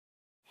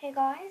Hey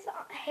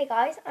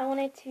guys, I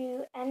wanted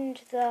to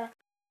end the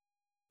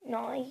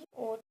night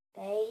or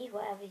day,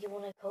 whatever you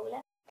want to call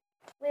it,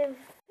 with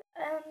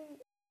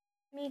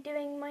me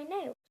doing my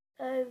nails.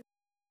 So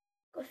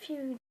got a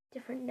few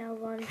different nail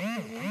varnishes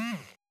in here.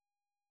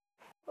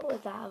 What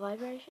was that, a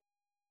vibration?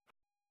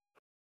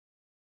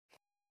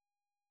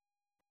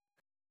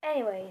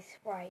 Anyways,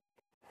 right.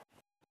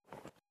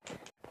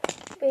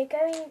 We're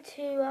going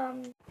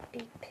to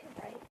be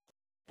right.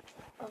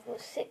 I've got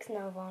 6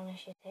 nail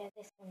varnishes here.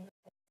 This one's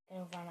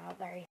going to run out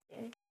very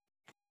soon.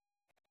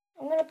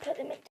 I'm going to put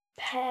them into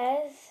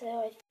pairs, so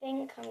I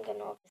think I'm going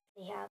to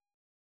obviously have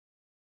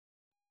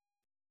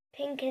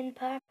pink and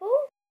purple.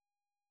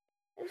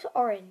 It was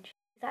orange.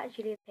 It's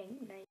actually a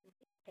pink. No, it's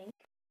pink.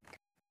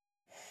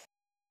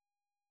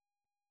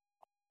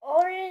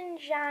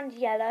 Orange and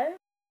yellow.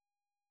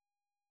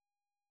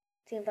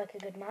 Seems like a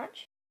good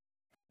match.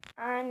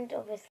 And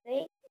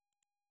obviously,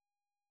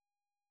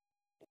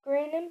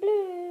 green and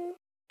blue.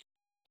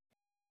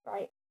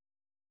 Right.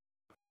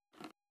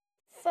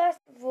 First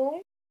of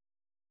all,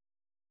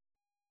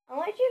 I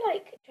want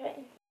you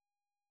try.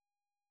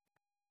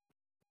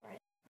 Right.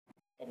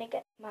 Gonna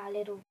get my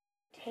little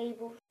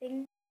table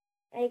thing,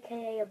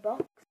 aka a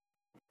box,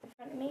 in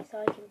front of me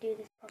so I can do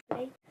this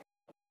properly.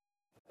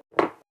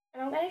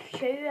 And I'm going to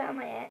show you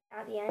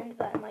at the end,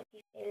 but I might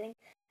be failing,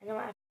 and I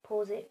might have to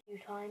pause it a few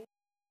times.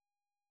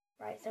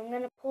 Right, so I'm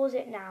going to pause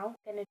it now,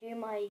 going to do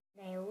my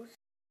nails,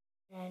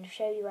 and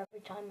show you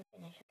every time I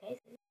finish, okay?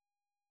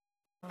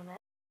 So,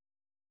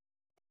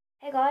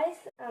 hey guys,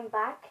 I'm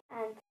back,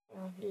 and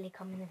Lily,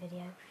 come in the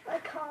video. I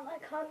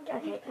can't get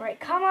okay, right,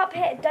 come up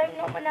here, don't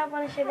knock my nail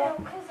varnish over.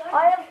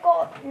 I have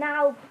got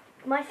now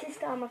my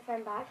sister and my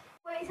friend back.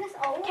 Wait, is this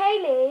old?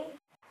 Kaylee,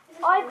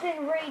 I've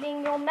been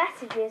reading your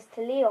messages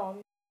to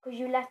Leon, because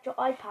you left your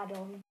iPad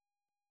on.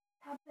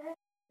 Tablet?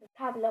 The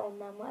tablet on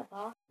them,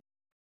 whatever.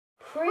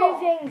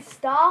 Proving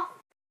stuff.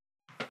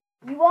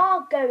 You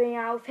are going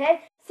out of here.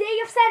 See,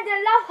 you're sending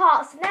love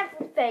hearts and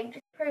everything.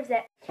 Just proves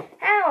it.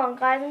 Hang on,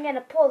 guys. I'm going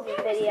to pause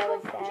the video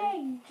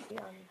again.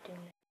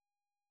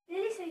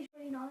 Lily says it's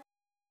really nice.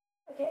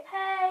 Okay.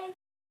 Hey.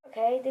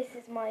 Okay, this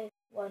is my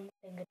one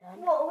finger done.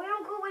 What, are we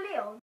on call with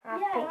Leon?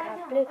 Half yeah, pink,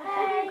 half blue.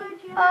 Hey.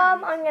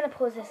 I'm going to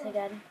pause this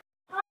again.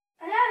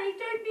 Ellie,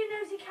 don't be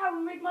a nosy cow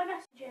and read my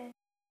messages.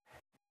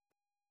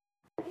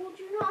 Well,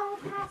 do you not have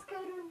a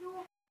passcode on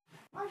your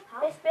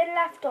iPad? It's been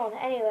left on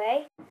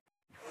anyway.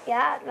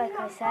 Yeah, like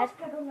I said,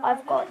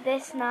 I've got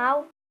this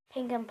now,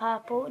 pink and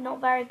purple. Not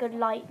very good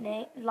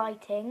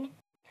lighting.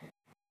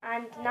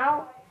 And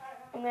now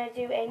I'm going to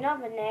do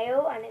another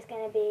nail, and it's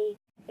going to be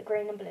the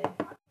green and blue.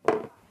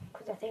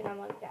 Because I think I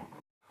might get.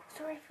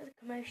 Sorry for the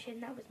commotion.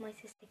 That was my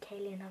sister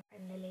Kaylee and her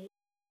friend Lily.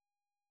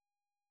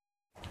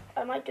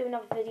 I might do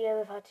another video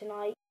with her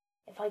tonight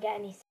if I get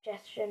any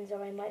suggestions,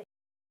 or I might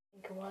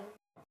think of one.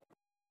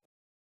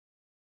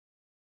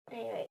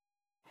 Anyway.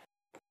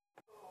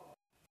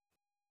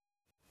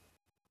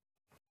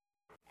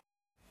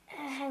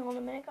 Hang on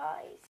a minute,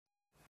 guys.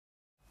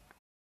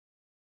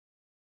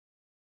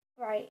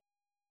 Right.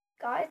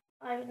 Guys,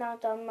 I've now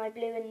done my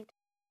blue and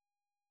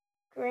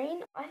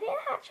green. I think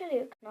it actually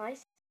looks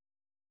nice.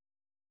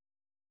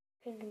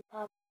 Pink and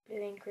purple,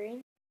 blue and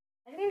green.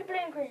 I think the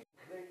blue and green.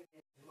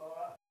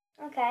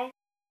 Okay.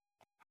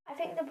 I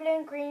think the blue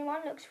and green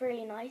one looks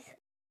really nice.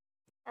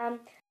 Now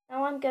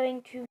I'm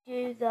going to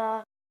do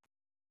the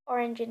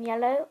orange and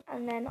yellow,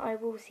 and then I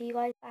will see you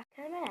guys back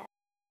in a minute.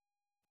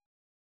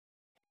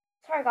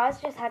 Sorry guys,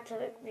 just had to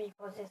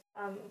repause this,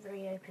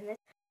 reopen this,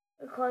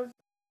 because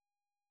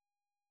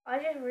I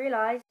just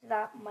realised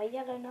that my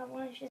yellow nail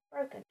varnish is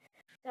broken.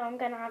 So I'm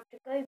going to have to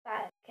go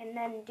back and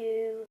then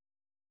do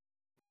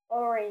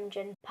orange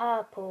and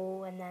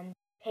purple, and then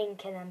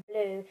pink, and then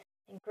blue,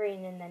 and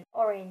green, and then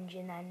orange,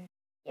 and then,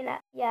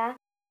 yeah.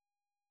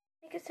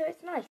 Because so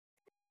it's nice.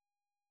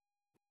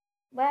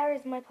 Where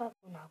is my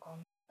purple now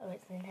gone? Oh,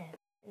 it's in here,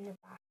 in the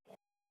basket.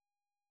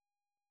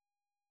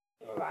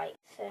 Right,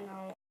 so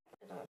now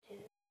I'm going to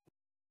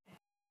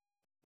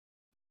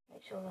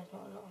make sure there's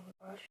not a lot on the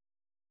brush.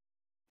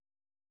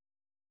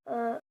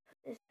 Put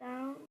this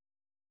down.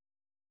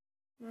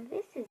 Now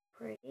this is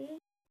pretty.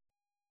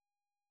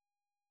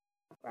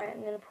 Right,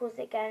 I'm going to pause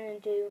it again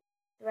and do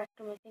the rest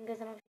of my fingers.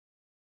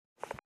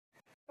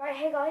 Right,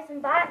 hey guys,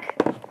 I'm back.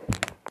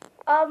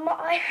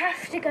 I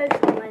have to go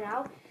somewhere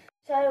now.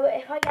 So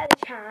if I get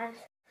the chance,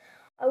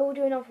 I will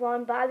do another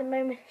one. But at the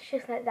moment, it's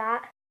just like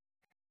that.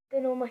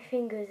 Doing all my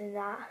fingers and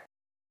that.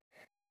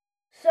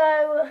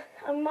 So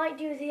I might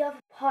do the other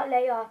part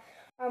later.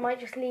 Or I might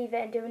just leave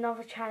it and do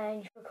another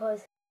challenge,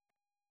 because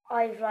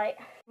my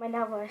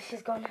nail varnish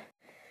has gone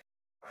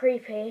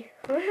creepy.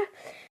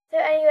 So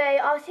anyway,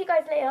 I'll see you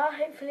guys later.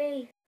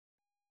 Hopefully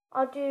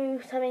I'll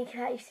do something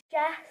that you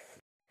suggest.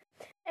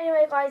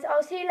 Anyway guys,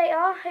 I'll see you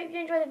later. Hope you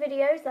enjoy the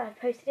videos that I've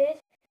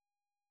posted.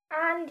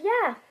 And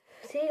yeah,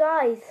 see you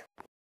guys.